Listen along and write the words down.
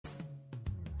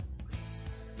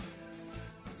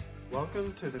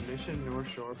Welcome to the Mission North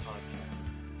Shore podcast.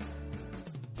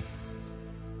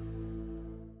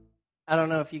 I don't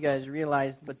know if you guys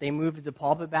realized, but they moved the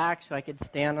pulpit back so I could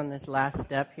stand on this last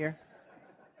step here.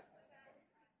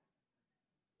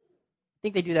 I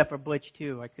think they do that for Butch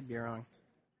too. I could be wrong.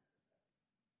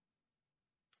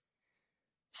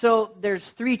 So there's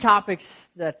three topics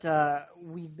that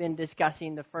we've been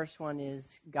discussing. The first one is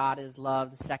God is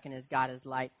love. The second is God is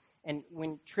light. And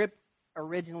when Tripp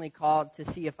originally called to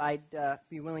see if I'd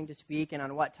be willing to speak and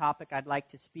on what topic I'd like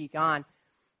to speak on,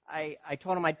 I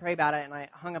told him I'd pray about it, and I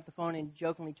hung up the phone and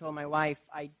jokingly told my wife,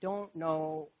 I don't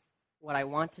know what I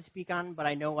want to speak on, but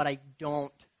I know what I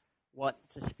don't want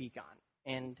to speak on.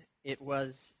 And it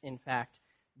was, in fact,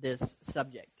 this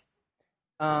subject.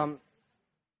 Now,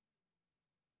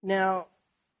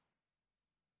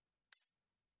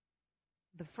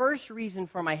 the first reason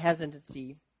for my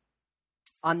hesitancy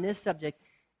on this subject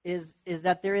is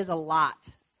that there is a lot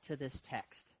to this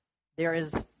text. There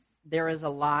is a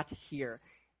lot here.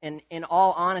 And in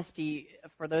all honesty,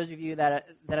 for those of you that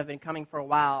have been coming for a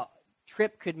while,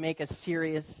 Tripp could make a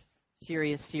serious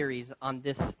series on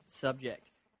this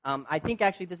subject. I think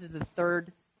actually this is the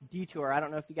third detour. I don't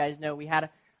know if you guys know. We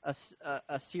had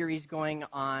a series going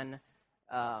on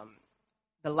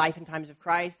the life and times of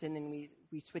Christ, and then we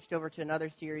switched over to another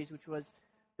series, which was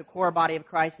the core body of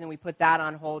Christ, and then we put that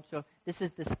on hold. So this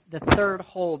is the third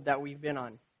hold that we've been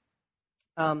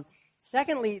on.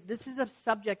 Secondly, this is a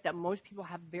subject that most people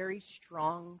have very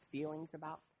strong feelings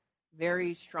about,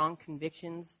 very strong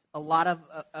convictions, a lot of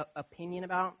opinion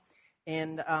about,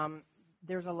 and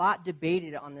there's a lot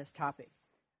debated on this topic.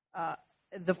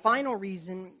 The final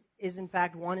reason is, in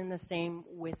fact, one and the same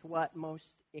with what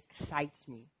most excites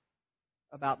me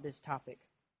about this topic.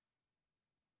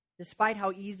 Despite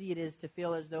how easy it is to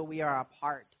feel as though we are a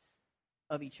part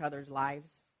of each other's lives,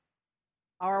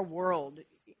 our world,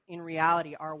 in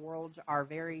reality, our worlds are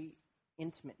very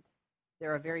intimate.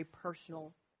 They're a very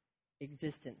personal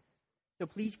existence. So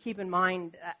please keep in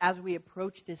mind, as we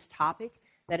approach this topic,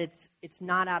 that it's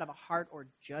not out of a heart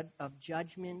of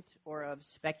judgment or of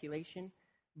speculation,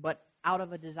 but out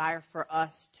of a desire for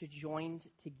us to join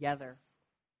together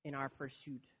in our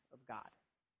pursuit of God.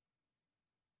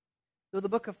 Though the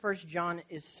book of 1 John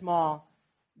is small,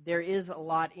 there is a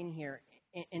lot in here.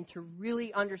 And to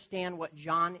really understand what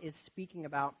John is speaking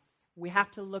about, we have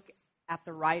to look at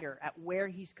the writer, at where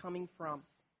he's coming from,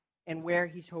 and where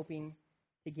he's hoping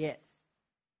to get.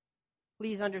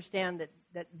 Please understand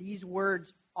that these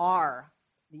words are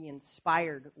the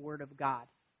inspired word of God.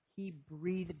 He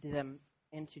breathed them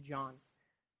into John.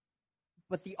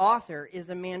 But the author is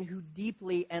a man who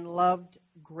deeply and loved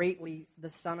greatly the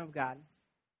Son of God.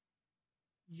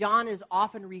 John is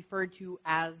often referred to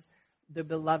as the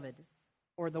beloved,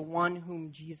 or the one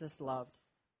whom Jesus loved.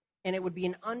 And it would be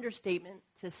an understatement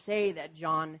to say that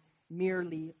John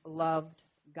merely loved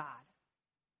God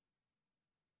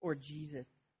or Jesus.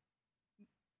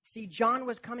 See, John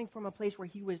was coming from a place where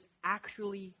he was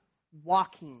actually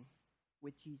walking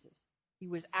with Jesus. He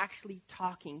was actually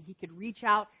talking. He could reach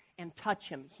out and touch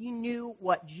him. He knew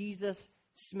what Jesus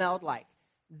smelled like.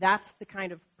 That's the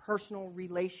kind of personal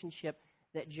relationship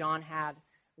that John had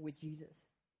with Jesus.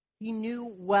 He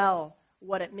knew well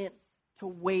what it meant to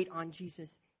wait on Jesus.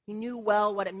 He knew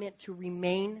well what it meant to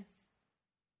remain.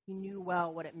 He knew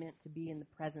well what it meant to be in the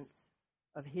presence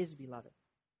of his beloved.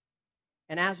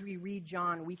 And as we read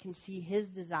John, we can see his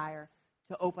desire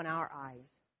to open our eyes,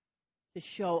 to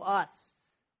show us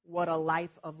what a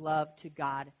life of love to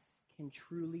God can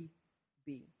truly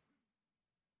be.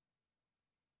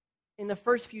 In the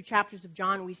first few chapters of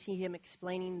John, we see him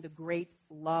explaining the great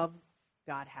love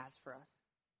God has for us.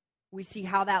 We see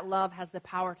how that love has the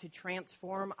power to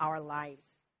transform our lives,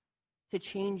 to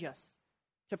change us,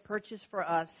 to purchase for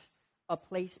us a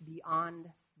place beyond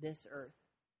this earth.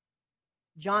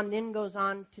 John then goes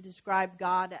on to describe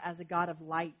God as a God of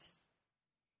light.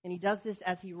 And he does this,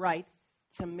 as he writes,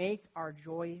 to make our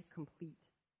joy complete,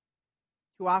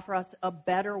 to offer us a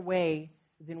better way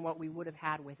than what we would have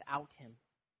had without him,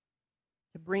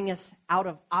 to bring us out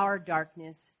of our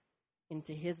darkness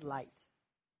into his light.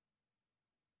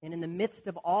 And in the midst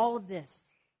of all of this,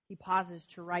 he pauses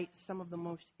to write some of the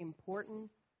most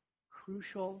important,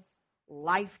 crucial,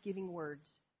 life-giving words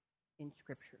in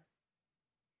Scripture.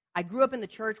 I grew up in the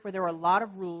church where there were a lot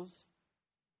of rules,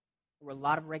 there were a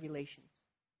lot of regulations.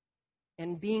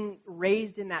 And being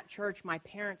raised in that church, my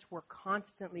parents were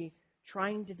constantly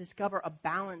trying to discover a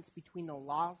balance between the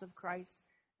laws of Christ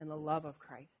and the love of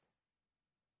Christ.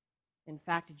 In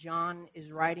fact, John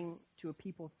is writing to a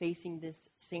people facing this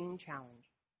same challenge.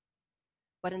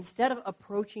 But instead of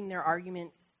approaching their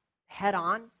arguments head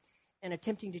on and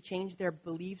attempting to change their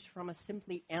beliefs from a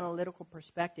simply analytical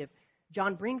perspective,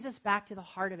 John brings us back to the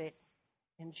heart of it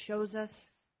and shows us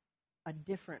a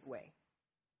different way,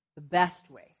 the best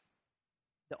way,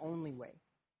 the only way.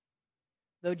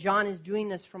 Though John is doing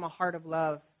this from a heart of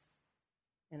love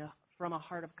and from a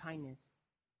heart of kindness,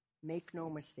 make no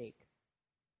mistake,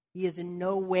 he is in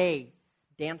no way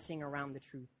dancing around the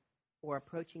truth or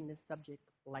approaching this subject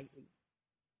lightly.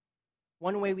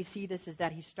 One way we see this is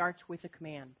that he starts with a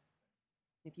command.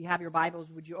 If you have your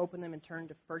Bibles, would you open them and turn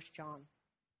to 1 John?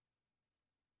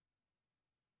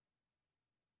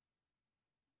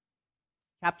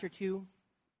 Chapter 2,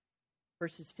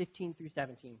 verses 15 through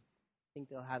 17. I think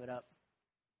they'll have it up.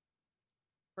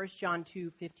 1 John 2,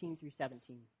 15 through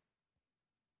 17.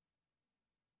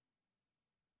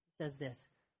 It says this,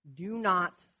 "Do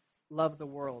not love the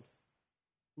world,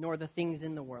 nor the things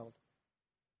in the world.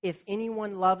 If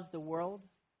anyone loves the world,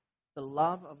 the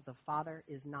love of the Father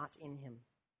is not in him.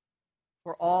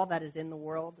 For all that is in the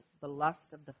world, the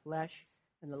lust of the flesh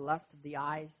and the lust of the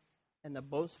eyes and the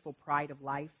boastful pride of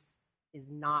life is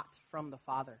not from the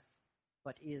Father,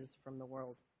 but is from the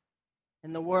world.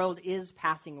 And the world is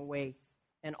passing away,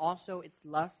 and also its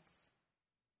lusts,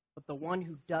 but the one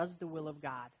who does the will of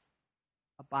God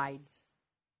abides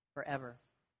forever."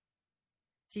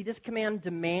 See, this command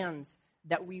demands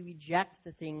that we reject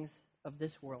the things of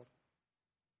this world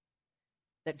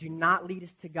that do not lead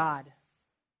us to God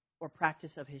or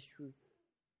practice of his truth.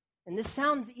 And this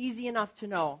sounds easy enough to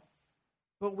know,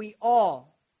 but we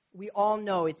all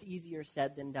know it's easier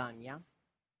said than done, yeah?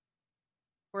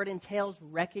 For it entails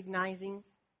recognizing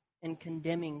and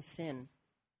condemning sin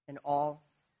and all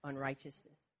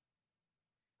unrighteousness.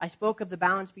 I spoke of the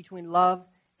balance between love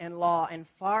and law, and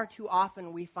far too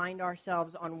often we find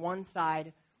ourselves on one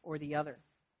side or the other.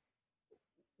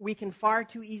 We can far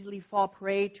too easily fall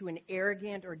prey to an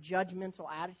arrogant or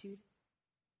judgmental attitude.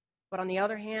 But on the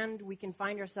other hand, we can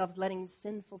find ourselves letting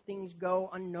sinful things go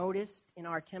unnoticed in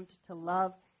our attempt to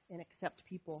love and accept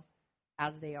people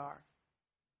as they are.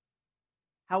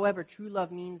 However, true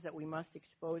love means that we must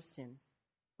expose sin.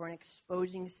 For in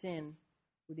exposing sin,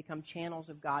 we become channels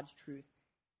of God's truth.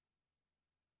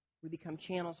 We become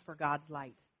channels for God's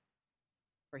light,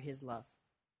 for his love,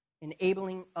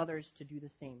 enabling others to do the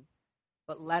same.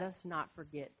 But let us not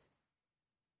forget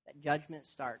that judgment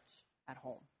starts at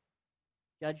home.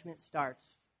 Judgment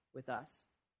starts with us.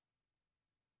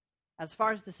 As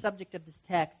far as the subject of this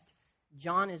text,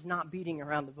 John is not beating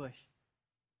around the bush.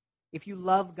 If you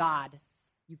love God,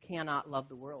 you cannot love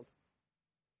the world.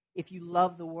 If you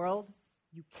love the world,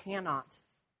 you cannot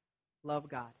love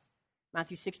God.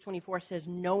 Matthew 6:24 says,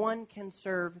 "No one can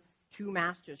serve two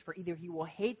masters, for either he will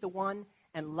hate the one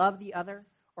and love the other,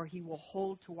 or he will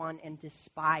hold to one and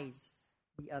despise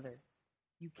the other."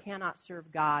 You cannot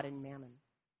serve God and mammon.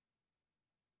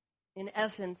 In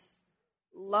essence,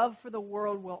 love for the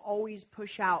world will always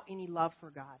push out any love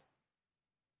for God.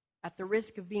 At the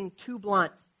risk of being too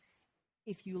blunt,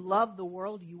 if you love the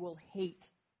world, you will hate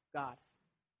God.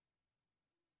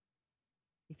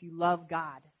 If you love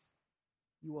God,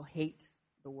 you will hate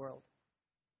the world.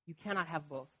 You cannot have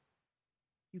both.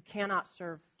 You cannot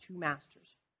serve two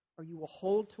masters, or you will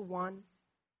hold to one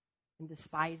and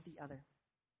despise the other.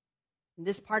 And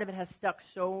this part of it has stuck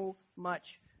so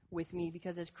much with me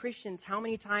because as Christians, how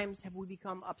many times have we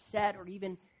become upset or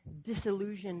even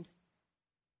disillusioned,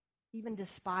 even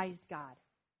despised God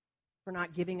for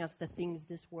not giving us the things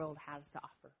this world has to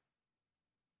offer?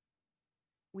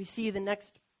 We see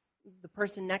the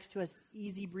person next to us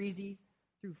easy breezy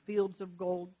through fields of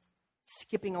gold,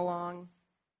 skipping along,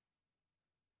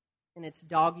 and it's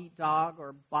dog eat dog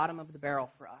or bottom of the barrel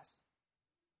for us.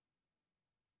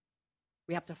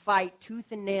 We have to fight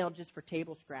tooth and nail just for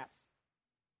table scraps.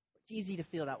 It's easy to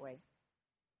feel that way.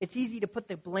 It's easy to put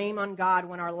the blame on God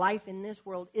when our life in this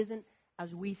world isn't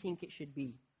as we think it should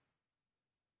be.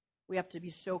 We have to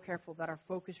be so careful that our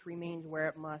focus remains where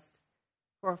it must.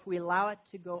 For if we allow it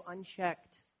to go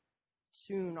unchecked,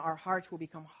 soon our hearts will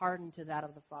become hardened to that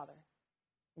of the Father.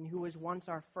 And who was once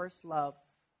our first love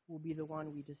will be the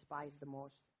one we despise the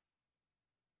most.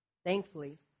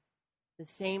 Thankfully, the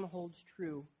same holds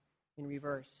true in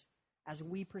reverse. As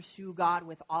we pursue God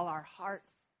with all our heart,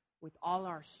 with all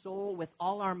our soul, with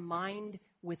all our mind,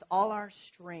 with all our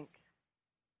strength,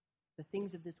 the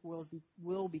things of this world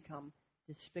will become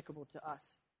despicable to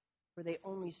us, for they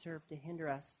only serve to hinder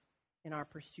us in our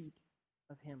pursuit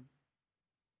of him.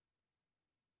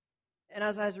 And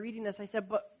as I was reading this, I said,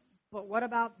 but what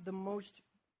about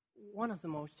one of the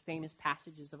most famous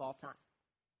passages of all time?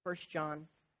 1 John,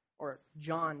 or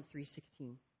John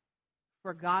 3:16.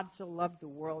 For God so loved the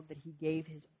world that he gave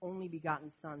his only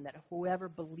begotten Son, that whoever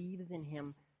believes in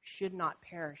him should not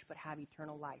perish but have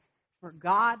eternal life. For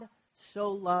God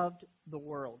so loved the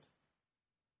world.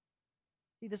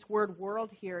 See, this word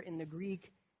world here in the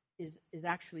Greek is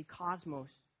actually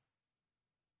cosmos.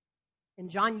 And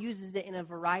John uses it in a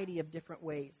variety of different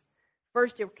ways.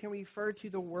 First, it can refer to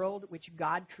the world which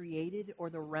God created or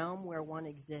the realm where one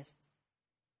exists.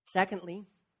 Secondly,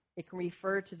 it can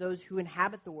refer to those who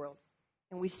inhabit the world.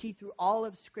 And we see through all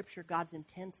of Scripture God's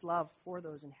intense love for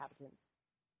those inhabitants.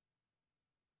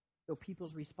 Though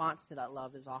people's response to that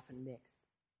love is often mixed.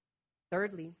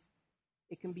 Thirdly,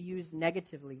 it can be used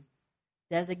negatively,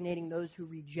 designating those who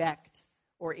reject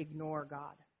or ignore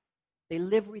God. They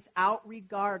live without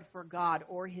regard for God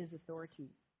or his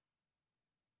authority.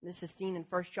 This is seen in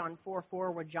 1 John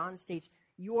 4:4, where John states,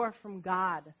 "You are from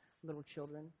God, little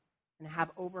children, and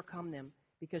have overcome them,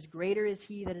 because greater is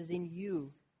he that is in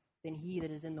you than he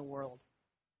that is in the world."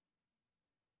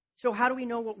 So how do we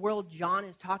know what world John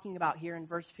is talking about here in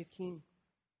verse 15?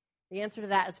 The answer to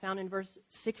that is found in verse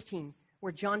 16,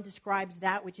 where John describes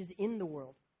that which is in the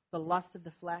world, the lust of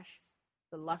the flesh,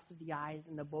 the lust of the eyes,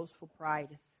 and the boastful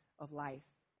pride of life.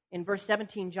 In verse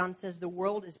 17, John says, the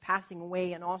world is passing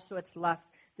away and also its lust.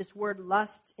 This word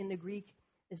lust in the Greek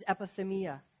is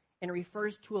epithemia, and it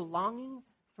refers to a longing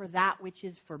for that which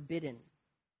is forbidden.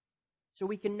 So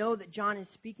we can know that John is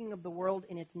speaking of the world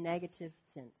in its negative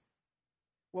sense.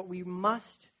 What we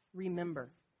must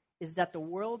remember is that the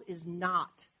world is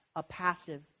not a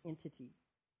passive entity,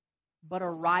 but a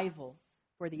rival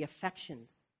for the affections,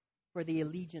 for the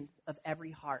allegiance of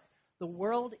every heart. The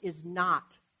world is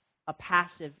not a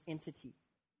passive entity.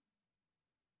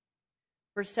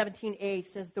 Verse 17a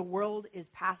says the world is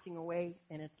passing away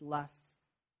and its lusts.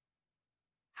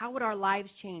 How would our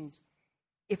lives change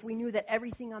if we knew that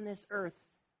everything on this earth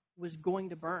was going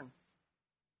to burn?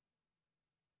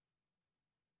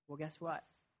 Well, guess what?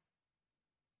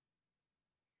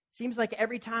 Seems like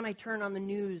every time I turn on the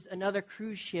news, another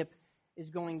cruise ship is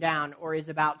going down or is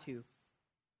about to.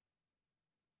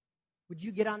 Would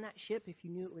you get on that ship if you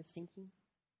knew it was sinking?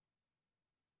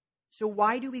 So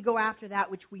why do we go after that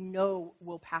which we know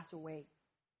will pass away?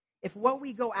 If what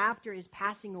we go after is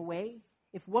passing away,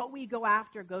 if what we go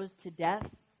after goes to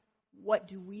death, what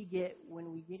do we get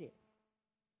when we get it?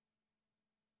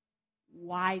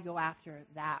 Why go after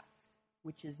that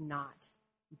which is not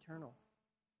eternal?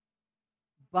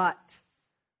 But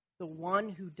the one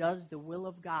who does the will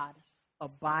of God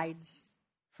abides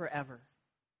forever.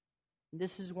 And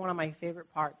this is one of my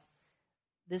favorite parts.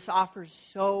 This offers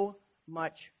so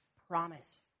much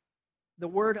promise. The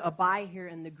word abide here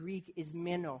in the Greek is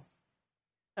meno,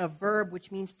 a verb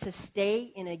which means to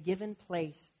stay in a given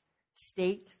place,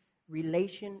 state,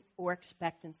 relation, or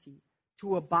expectancy.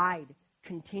 To abide,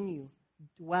 continue,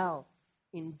 dwell,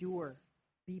 endure,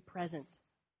 be present,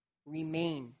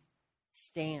 remain,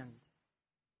 stand.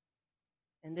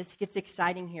 And this gets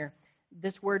exciting here.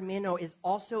 This word meno is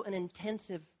also an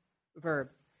intensive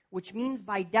verb, which means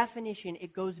by definition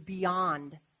it goes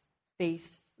beyond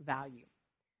face value.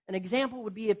 An example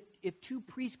would be if two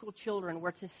preschool children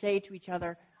were to say to each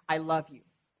other, "I love you."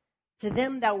 To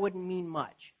them, that wouldn't mean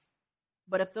much.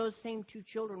 But if those same two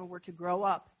children were to grow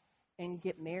up and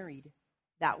get married,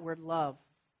 that word love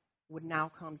would now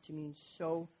come to mean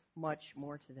so much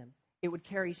more to them. It would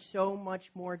carry so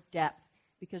much more depth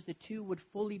because the two would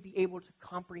fully be able to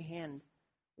comprehend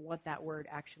what that word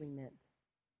actually meant.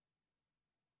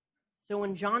 So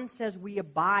when John says we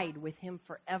abide with him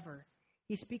forever,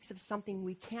 he speaks of something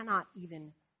we cannot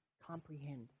even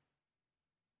comprehend.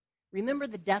 Remember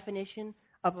the definition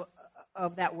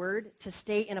of that word? To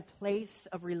stay in a place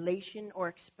of relation or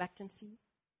expectancy?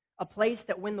 A place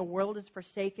that when the world is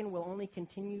forsaken will only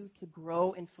continue to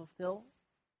grow and fulfill?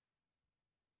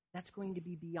 That's going to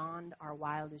be beyond our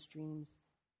wildest dreams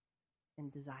and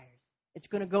desires. It's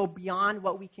going to go beyond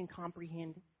what we can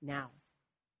comprehend now.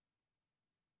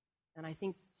 And I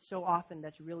think so often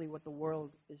that's really what the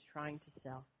world is trying to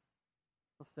sell.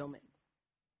 Fulfillment.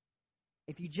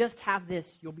 If you just have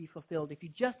this, you'll be fulfilled. If you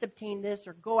just obtain this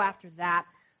or go after that,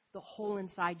 the hole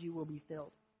inside you will be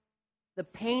filled. The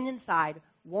pain inside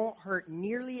won't hurt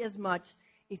nearly as much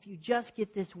if you just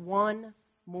get this one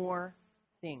more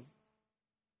thing.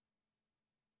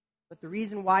 But the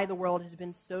reason why the world has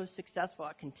been so successful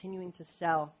at continuing to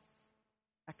sell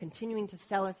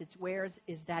us its wares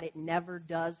is that it never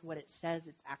does what it says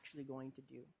it's actually going to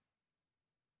do.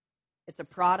 It's a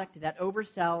product that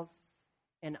oversells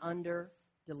and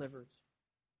under-delivers.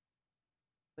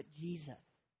 But Jesus,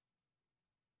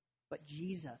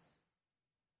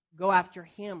 go after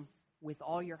him with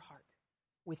all your heart,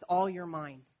 with all your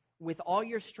mind, with all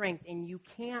your strength, and you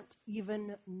can't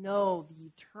even know the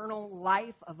eternal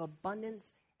life of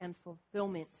abundance and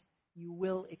fulfillment you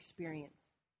will experience.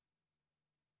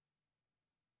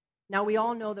 Now, we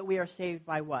all know that we are saved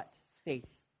by what? Faith.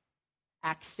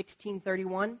 Acts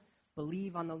 16:31,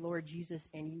 believe on the Lord Jesus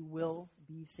and you will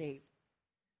be saved.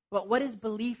 But what is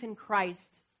belief in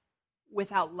Christ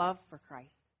without love for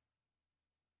Christ?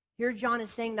 Here John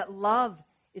is saying that love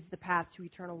is the path to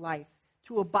eternal life,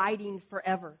 to abiding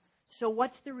forever. So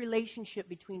what's the relationship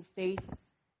between faith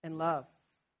and love?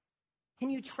 Can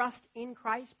you trust in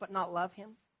Christ but not love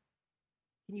him?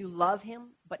 Can you love him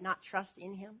but not trust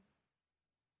in him?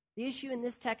 The issue in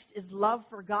this text is love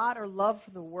for God or love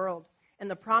for the world. And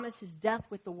the promise is death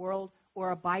with the world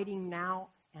or abiding now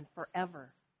and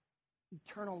forever.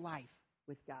 Eternal life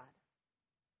with God.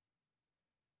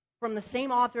 From the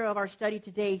same author of our study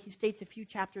today, he states a few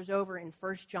chapters over in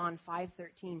 1 John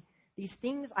 5:13, these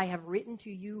things I have written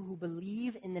to you who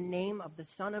believe in the name of the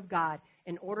Son of God,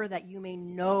 in order that you may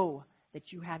know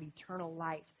that you have eternal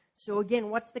life. So again,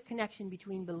 what's the connection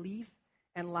between belief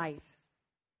and life?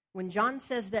 When John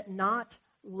says that not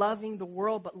loving the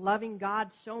world, but loving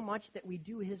God so much that we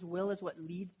do his will is what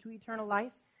leads to eternal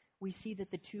life, we see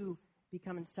that the two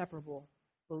become inseparable,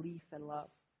 belief and love.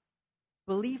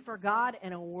 Belief for God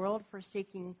and a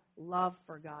world-forsaking love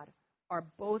for God are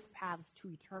both paths to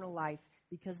eternal life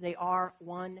because they are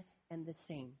one and the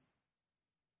same.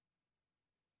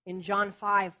 In John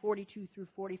 5:42 through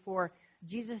 44,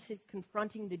 Jesus is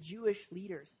confronting the Jewish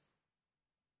leaders.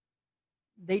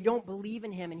 They don't believe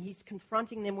in him, and he's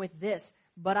confronting them with this,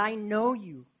 but I know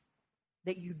you,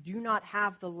 that you do not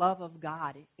have the love of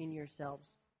God in yourselves.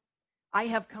 I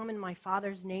have come in my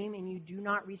Father's name, and you do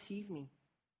not receive me.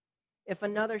 If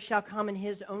another shall come in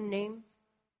his own name,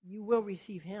 you will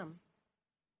receive him.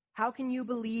 How can you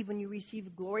believe when you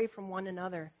receive glory from one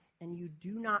another, and you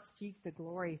do not seek the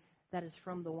glory that is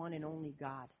from the one and only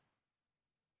God?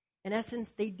 In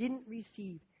essence, they didn't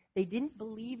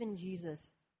believe in Jesus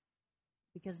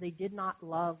because they did not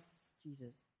love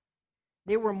Jesus.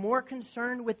 They were more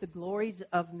concerned with the glories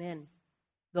of men,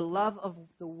 the love of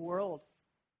the world,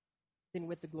 than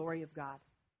with the glory of God.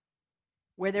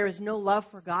 Where there is no love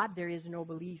for God, there is no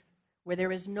belief. Where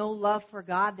there is no love for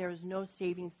God, there is no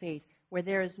saving faith. Where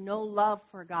there is no love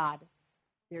for God,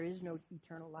 there is no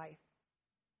eternal life.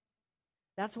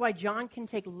 That's why John can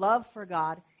take love for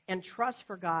God and trust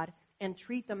for God and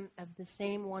treat them as the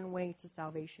same one way to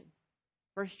salvation.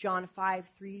 1 John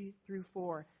 5:3 through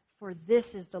 4. For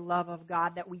this is the love of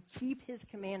God, that we keep his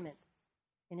commandments,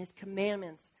 and his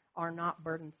commandments are not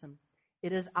burdensome.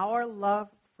 It is our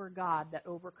love for God that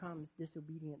overcomes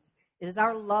disobedience. It is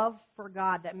our love for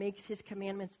God that makes his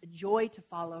commandments a joy to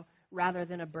follow rather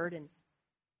than a burden.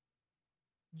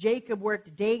 Jacob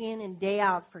worked day in and day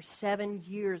out for 7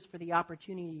 years for the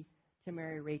opportunity to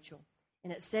marry Rachel.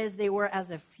 And it says they were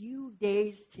as a few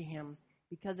days to him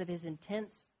because of his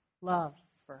intense love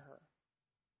for her.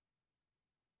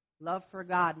 Love for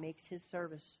God makes his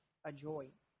service a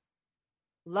joy.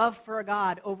 Love for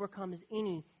God overcomes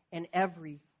any and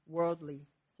every worldly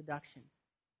seduction.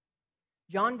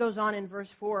 John goes on in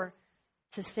verse 4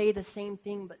 to say the same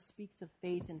thing, but speaks of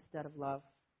faith instead of love.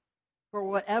 For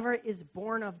whatever is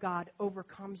born of God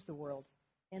overcomes the world,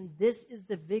 and this is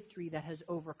the victory that has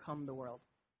overcome the world,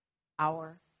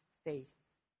 our faith.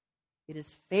 It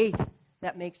is faith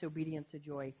that makes obedience a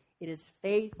joy. It is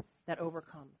faith that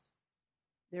overcomes.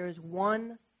 There is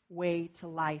one way to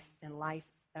life, and life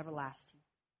everlasting.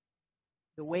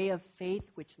 The way of faith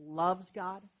which loves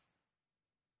God,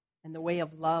 and the way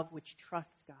of love which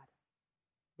trusts God.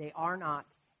 They are not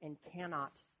and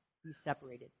cannot be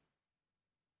separated.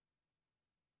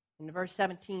 In verse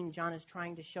 17, John is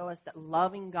trying to show us that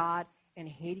loving God and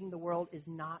hating the world is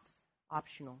not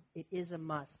optional. It is a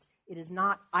must. It is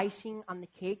not icing on the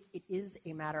cake. It is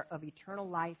a matter of eternal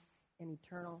life and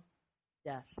eternal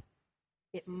death.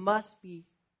 It must be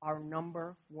our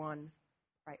number one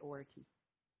priority.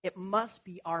 It must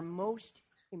be our most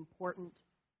important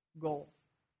goal.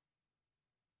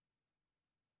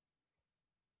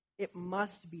 It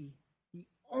must be the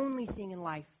only thing in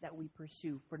life that we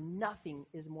pursue, for nothing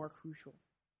is more crucial.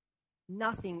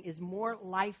 Nothing is more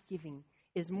life-giving,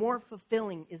 is more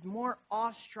fulfilling, is more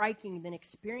awe-striking than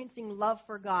experiencing love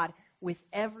for God with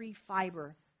every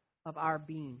fiber of our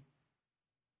being.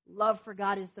 Love for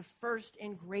God is the first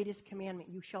and greatest commandment.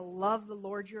 You shall love the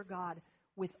Lord your God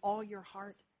with all your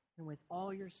heart and with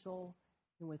all your soul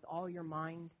and with all your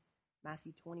mind.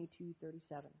 Matthew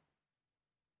 22:37.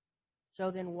 So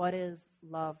then, what is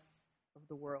love of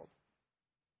the world?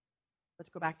 Let's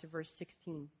go back to verse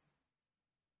 16.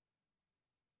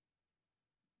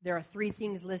 There are three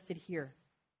things listed here: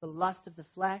 the lust of the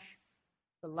flesh,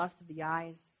 the lust of the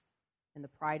eyes, and the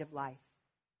pride of life.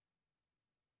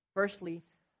 Firstly,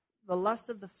 the lust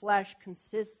of the flesh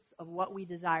consists of what we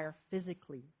desire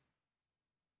physically,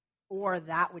 or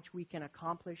that which we can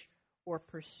accomplish or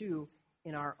pursue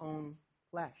in our own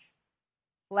flesh.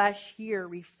 Flesh here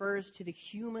refers to the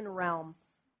human realm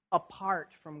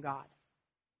apart from God.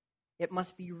 It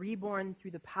must be reborn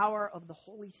through the power of the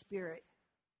Holy Spirit,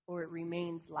 or it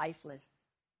remains lifeless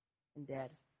and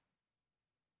dead.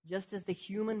 Just as the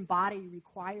human body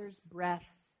requires breath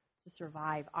to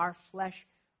survive, our flesh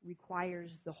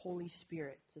requires the Holy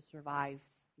Spirit to survive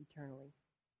eternally.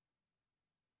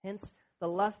 Hence, the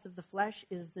lust of the flesh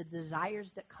is the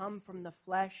desires that come from the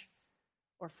flesh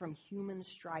or from human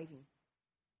striving.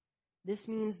 This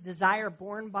means desire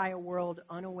born by a world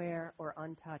unaware or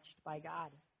untouched by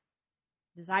God.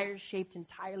 Desires shaped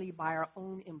entirely by our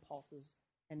own impulses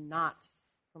and not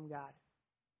from God.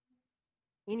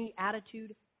 Any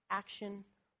attitude, action,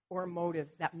 or motive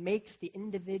that makes the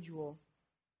individual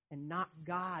and not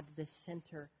God the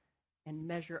center and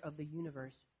measure of the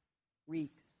universe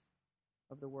reeks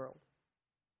of the world.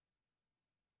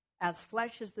 As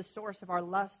flesh is the source of our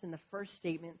lust in the first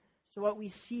statement, so what we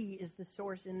see is the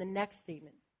source in the next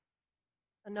statement.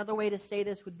 Another way to say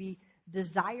this would be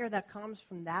desire that comes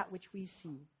from that which we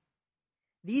see.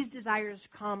 These desires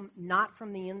come not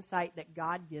from the insight that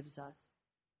God gives us,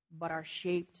 but are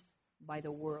shaped by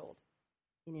the world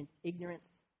in its ignorance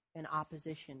and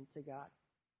opposition to God.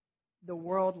 The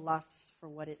world lusts for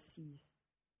what it sees,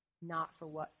 not for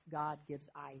what God gives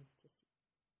eyes to see.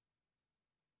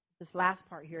 This last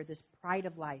part here, this pride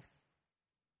of life,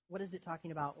 what is it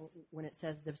talking about when it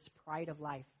says this pride of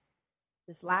life?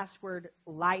 This last word,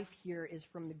 life, here is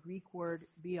from the Greek word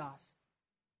bios,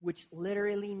 which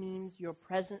literally means your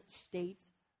present state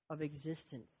of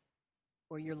existence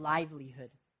or your livelihood.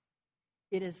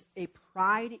 It is a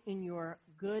pride in your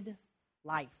good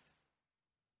life,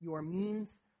 your means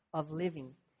of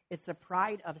living. It's a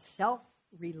pride of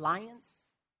self-reliance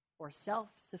or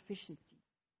self-sufficiency.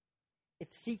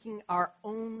 It's seeking our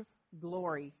own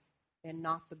glory and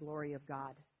not the glory of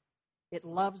God. It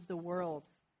loves the world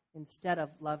instead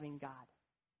of loving God.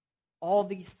 All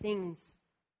these things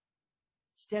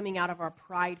stemming out of our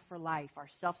pride for life, our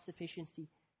self-sufficiency,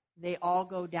 they all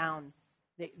go down.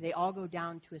 They all go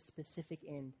down to a specific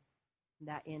end, and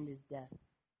that end is death.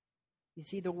 You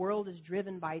see, the world is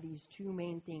driven by these two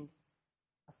main things: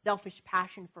 a selfish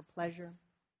passion for pleasure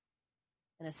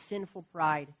and a sinful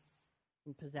pride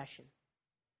in possession.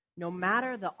 No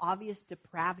matter the obvious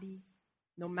depravity,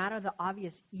 no matter the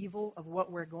obvious evil of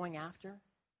what we're going after,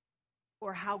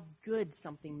 or how good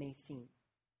something may seem,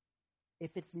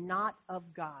 if it's not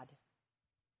of God,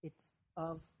 it's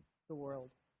of the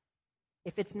world.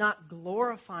 If it's not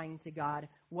glorifying to God,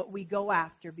 what we go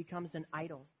after becomes an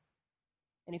idol.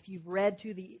 And if you've read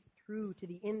through to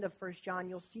the end of 1 John,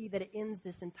 you'll see that it ends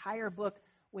this entire book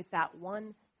with that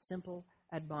one simple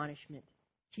admonishment: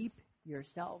 keep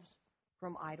yourselves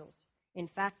from idols. In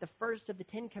fact, the first of the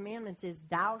 10 Commandments is,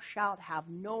 thou shalt have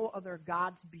no other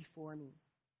gods before me.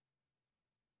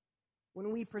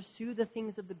 When we pursue the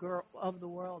things of the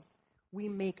world, we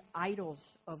make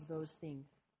idols of those things.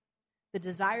 The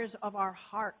desires of our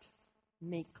heart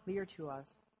make clear to us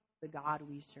the God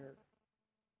we serve.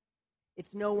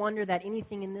 It's no wonder that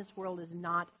anything in this world is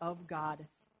not of God,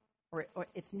 or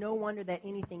it's no wonder that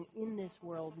anything in this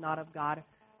world not of God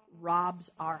robs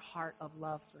our heart of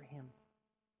love for Him.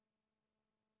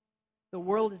 The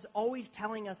world is always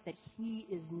telling us that He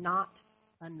is not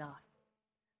enough.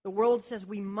 The world says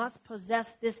we must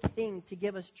possess this thing to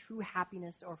give us true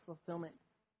happiness or fulfillment.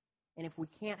 And if we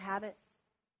can't have it,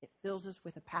 it fills us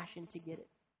with a passion to get it.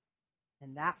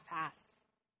 And that fast,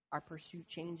 our pursuit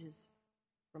changes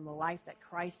from the life that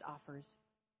Christ offers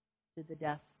to the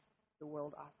death the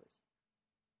world offers.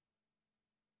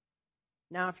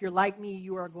 Now, if you're like me,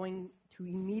 you are going to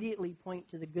immediately point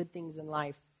to the good things in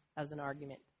life as an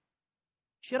argument.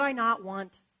 Should I not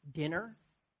want dinner?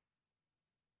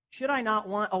 Should I not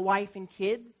want a wife and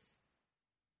kids?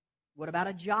 What about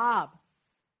a job?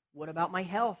 What about my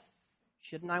health?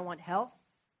 Shouldn't I want health?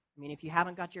 I mean, if you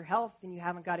haven't got your health, then you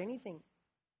haven't got anything.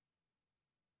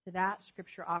 To that,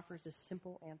 Scripture offers a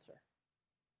simple answer.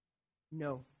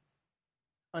 No.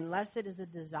 Unless it is a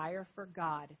desire for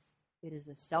God, it is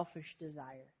a selfish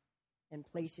desire and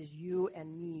places you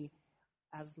and me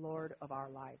as Lord of our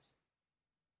lives.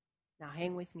 Now,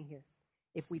 hang with me here.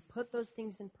 If we put those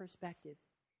things in perspective,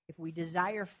 if we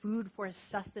desire food for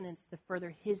sustenance to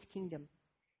further His kingdom,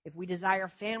 if we desire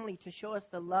family to show us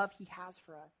the love He has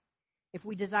for us, If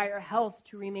we desire health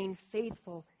to remain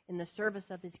faithful in the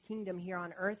service of his kingdom here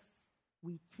on earth,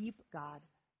 we keep God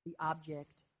the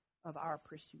object of our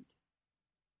pursuit.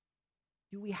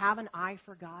 Do we have an eye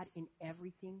for God in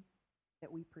everything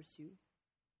that we pursue?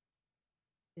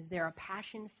 Is there a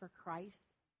passion for Christ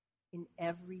in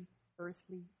every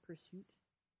earthly pursuit?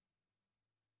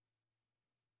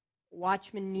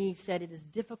 Watchman Nee said, "It is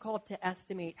difficult to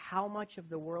estimate how much of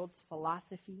the world's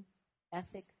philosophy,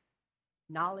 ethics,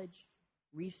 knowledge,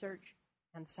 research,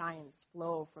 and science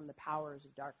flow from the powers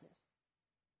of darkness.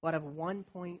 But of one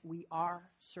point we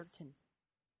are certain.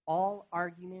 All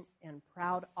argument and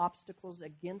proud obstacles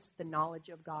against the knowledge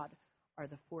of God are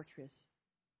the fortress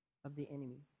of the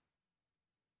enemy."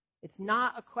 It's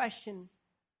not a question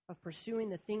of pursuing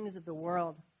the things of the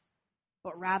world,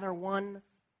 but rather one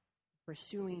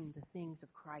pursuing the things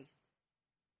of Christ.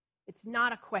 It's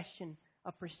not a question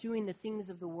of pursuing the things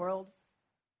of the world,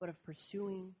 but of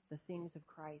pursuing the things of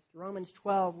Christ. Romans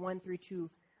 12, 1 through 2.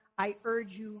 I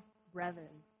urge you,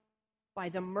 brethren, by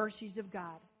the mercies of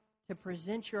God, to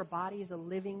present your body as a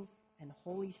living and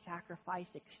holy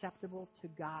sacrifice acceptable to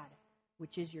God,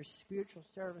 which is your spiritual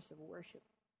service of worship.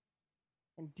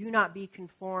 And do not be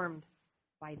conformed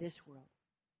by this world,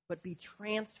 but be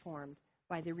transformed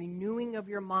by the renewing of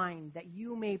your mind, that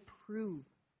you may prove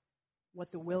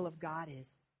what the will of God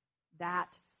is,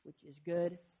 that which is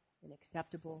good and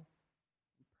acceptable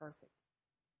and perfect.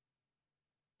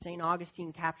 St.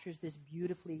 Augustine captures this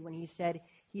beautifully when he said,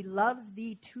 "He loves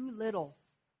thee too little,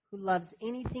 who loves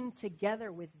anything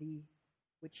together with thee,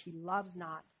 which he loves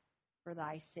not for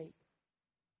thy sake."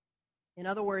 In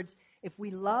other words, if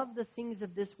we love the things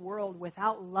of this world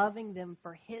without loving them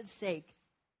for his sake,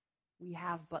 we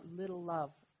have but little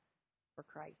love for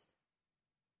Christ.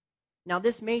 Now,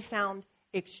 this may sound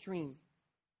extreme.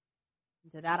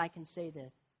 And to that I can say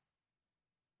this.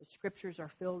 The scriptures are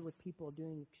filled with people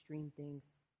doing extreme things,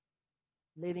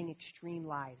 living extreme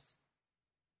lives,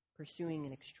 pursuing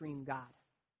an extreme God.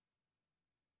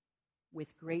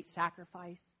 With great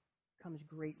sacrifice comes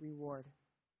great reward.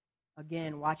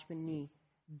 Again, Watchman Nee,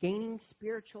 gaining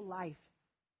spiritual life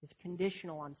is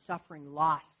conditional on suffering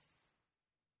loss.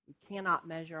 We cannot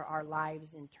measure our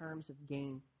lives in terms of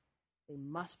gain. They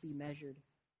must be measured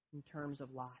in terms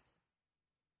of loss.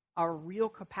 Our real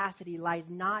capacity lies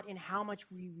not in how much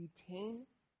we retain,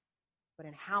 but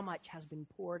in how much has been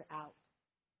poured out.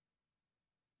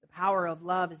 The power of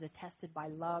love is attested by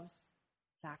love's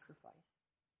sacrifice.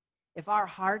 If our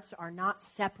hearts are not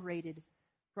separated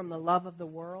from the love of the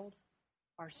world,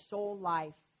 our soul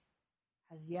life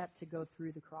has yet to go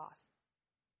through the cross.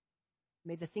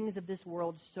 May the things of this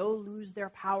world so lose their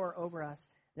power over us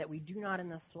that we do not in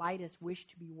the slightest wish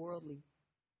to be worldly.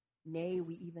 Nay,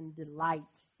 we even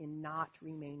delight in not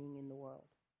remaining in the world.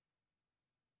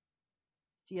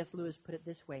 C.S. Lewis put it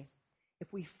this way: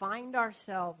 if we find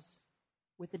ourselves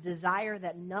with a desire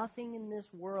that nothing in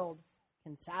this world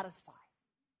can satisfy,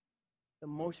 the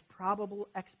most probable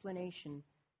explanation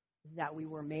is that we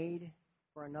were made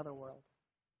for another world.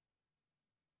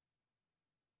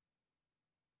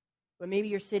 But maybe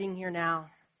you're sitting here now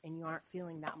and you aren't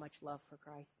feeling that much love for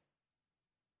Christ.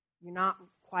 You're not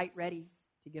quite ready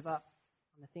to give up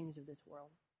on the things of this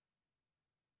world.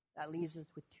 That leaves us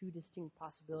with two distinct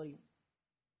possibilities.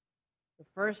 The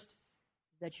first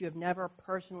is that you have never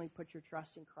personally put your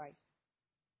trust in Christ.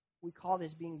 We call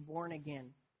this being born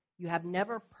again. You have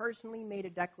never personally made a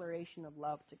declaration of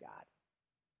love to God.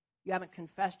 You haven't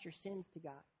confessed your sins to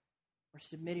God or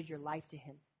submitted your life to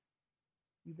him.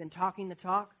 You've been talking the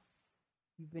talk,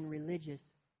 you've been religious,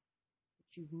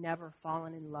 but you've never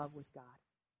fallen in love with God.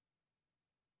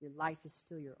 Your life is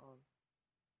still your own.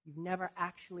 You've never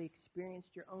actually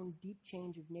experienced your own deep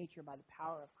change of nature by the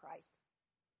power of Christ.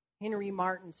 Henry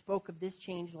Martin spoke of this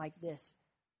change like this: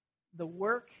 the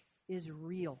work is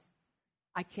real.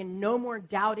 I can no more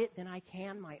doubt it than I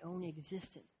can my own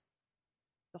existence.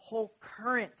 The whole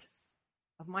current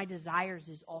of my desires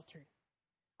is altered.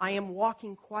 I am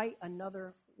walking quite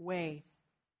another way,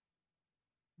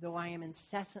 though I am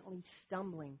incessantly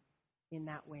stumbling in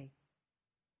that way.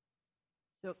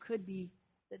 So it could be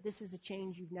that this is a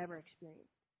change you've never experienced.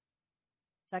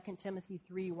 2 Timothy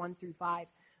 3, 1 through 5.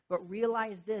 But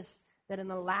realize this, that in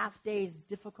the last days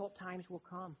difficult times will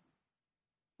come.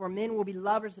 For men will be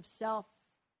lovers of self,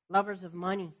 lovers of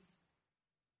money,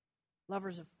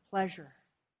 lovers of pleasure,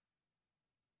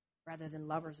 rather than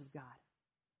lovers of God,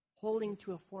 holding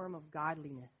to a form of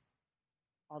godliness,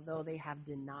 although they have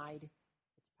denied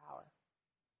its power.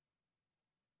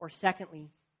 Or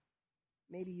secondly,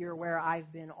 maybe you're where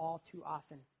I've been all too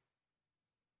often.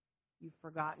 You've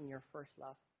forgotten your first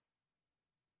love.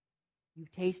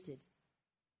 You've tasted,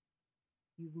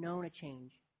 You've known a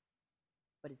change,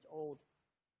 but it's old,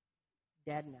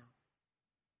 dead now.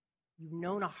 You've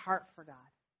known a heart for God.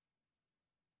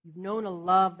 You've known a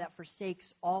love that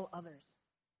forsakes all others,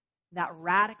 that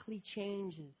radically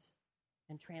changes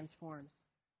and transforms.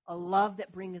 A love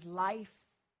that brings life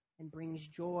and brings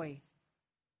joy.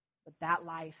 But that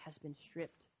life has been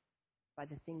stripped by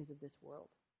the things of this world.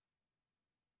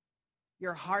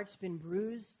 Your heart's been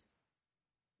bruised.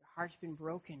 Your heart's been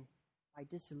broken by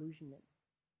disillusionment.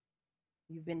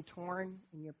 You've been torn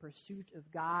in your pursuit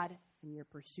of God and your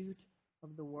pursuit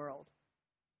of the world.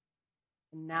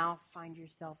 And now find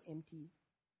yourself empty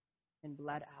and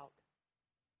bled out,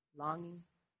 longing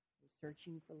and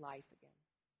searching for life again.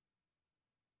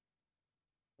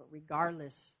 But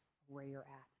regardless of where you're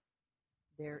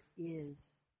at, there is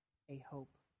a hope.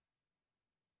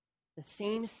 The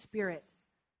same Spirit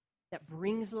that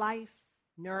brings life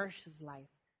nourishes life.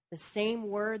 The same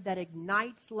Word that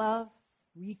ignites love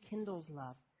rekindles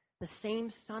love. The same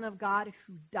Son of God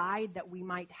who died that we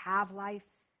might have life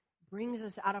brings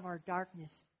us out of our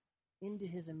darkness into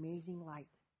his amazing light.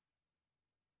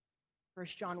 1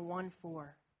 John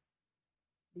 1:4.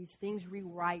 These things we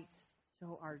write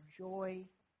so our joy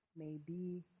may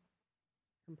be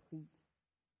complete.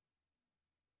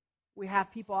 We have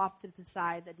people off to the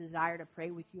side that desire to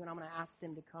pray with you, and I'm going to ask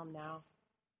them to come now.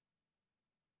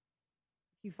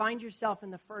 If you find yourself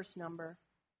in the first number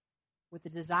with the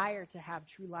desire to have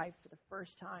true life for the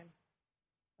first time,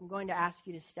 I'm going to ask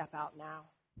you to step out now.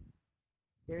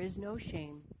 There is no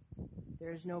shame.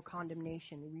 There is no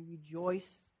condemnation. We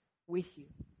rejoice with you.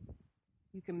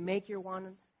 You can make your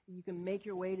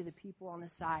way to the people on the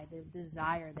side.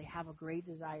 They have a great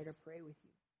desire to pray with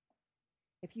you.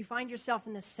 If you find yourself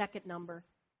in the second number,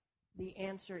 the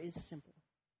answer is simple.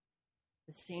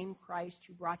 The same Christ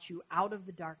who brought you out of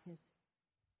the darkness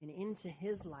and into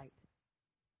his light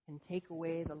can take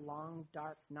away the long,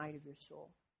 dark night of your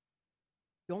soul.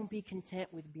 Don't be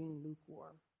content with being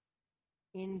lukewarm.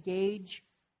 Engage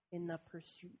in the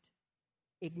pursuit.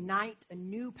 Ignite a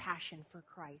new passion for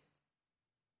Christ.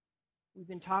 We've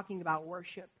been talking about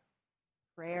worship,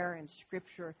 prayer, and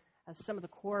Scripture as some of the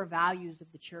core values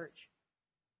of the church.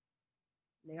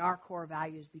 They are core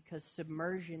values because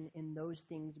submersion in those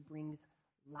things brings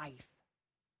life.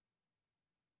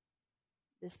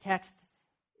 This text,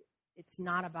 it's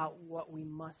not about what we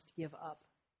must give up.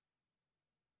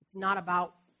 It's not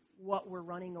about what we're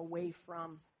running away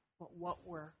from, but what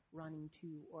we're running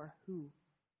to or who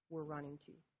we're running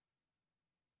to.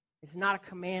 It's not a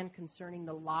command concerning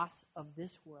the loss of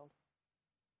this world,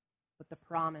 but the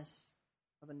promise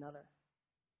of another.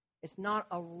 It's not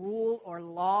a rule or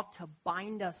law to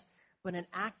bind us, but an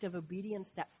act of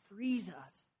obedience that frees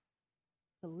us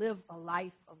to live a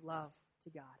life of love to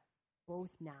God,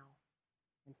 both now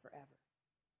and forever.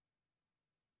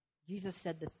 Jesus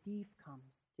said, "The thief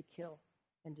comes to kill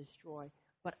and destroy,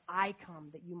 but I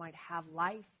come that you might have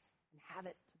life and have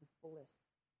it to the fullest."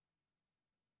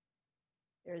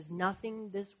 There is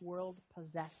nothing this world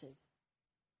possesses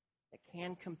that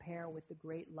can compare with the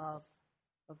great love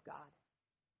of God.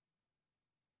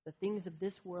 The things of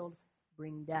this world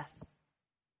bring death,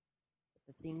 but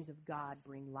the things of God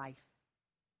bring life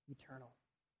eternal.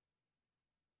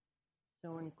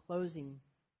 So in closing,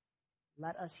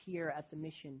 let us here at the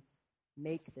Mission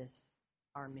make this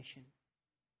our mission.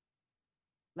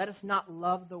 Let us not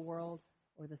love the world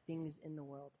or the things in the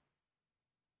world.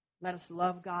 Let us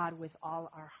love God with all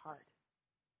our heart.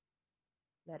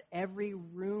 Let every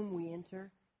room we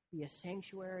enter be a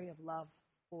sanctuary of love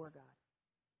for God.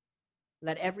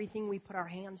 Let everything we put our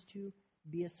hands to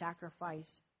be a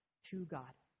sacrifice to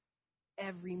God.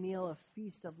 Every meal a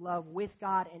feast of love with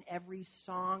God, and every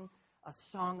song a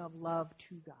song of love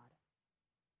to God.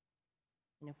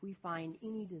 And if we find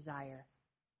any desire,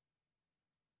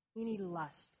 any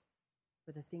lust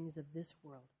for the things of this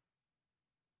world,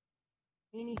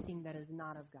 anything that is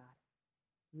not of God,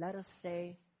 let us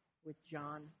say with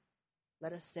John,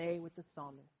 let us say with the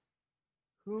psalmist,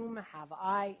 "Whom have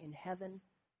I in heaven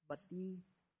but thee,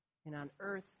 and on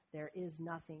earth there is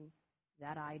nothing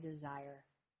that I desire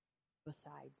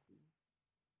besides thee."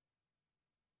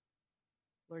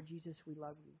 Lord Jesus, we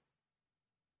love you.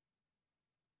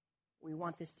 We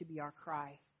want this to be our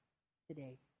cry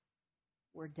today.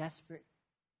 We're desperate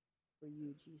for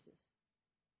you, Jesus.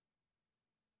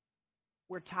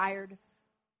 We're tired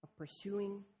of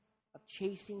pursuing, of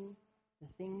chasing the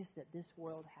things that this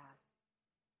world has.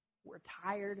 We're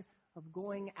tired of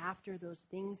going after those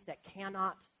things that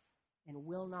cannot and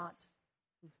will not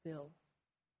fulfill.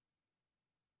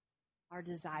 Our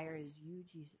desire is you,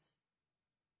 Jesus.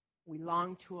 We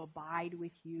long to abide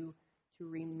with you, to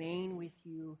remain with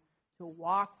you, to to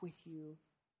walk with you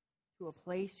to a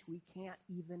place we can't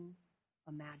even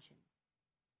imagine.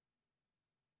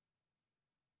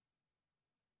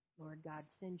 Lord God,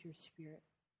 send your Spirit.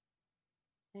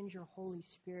 Send your Holy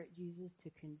Spirit, Jesus, to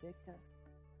convict us,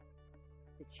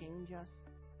 to change us,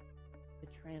 to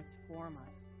transform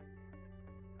us,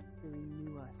 to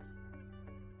renew us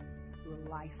to a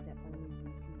life that only you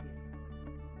can give.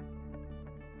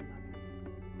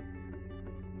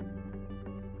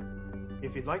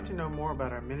 If you'd like to know more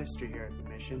about our ministry here at The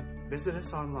Mission, visit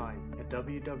us online at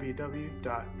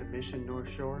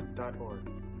www.themissionnorthshore.org.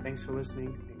 Thanks for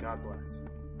listening, and God bless.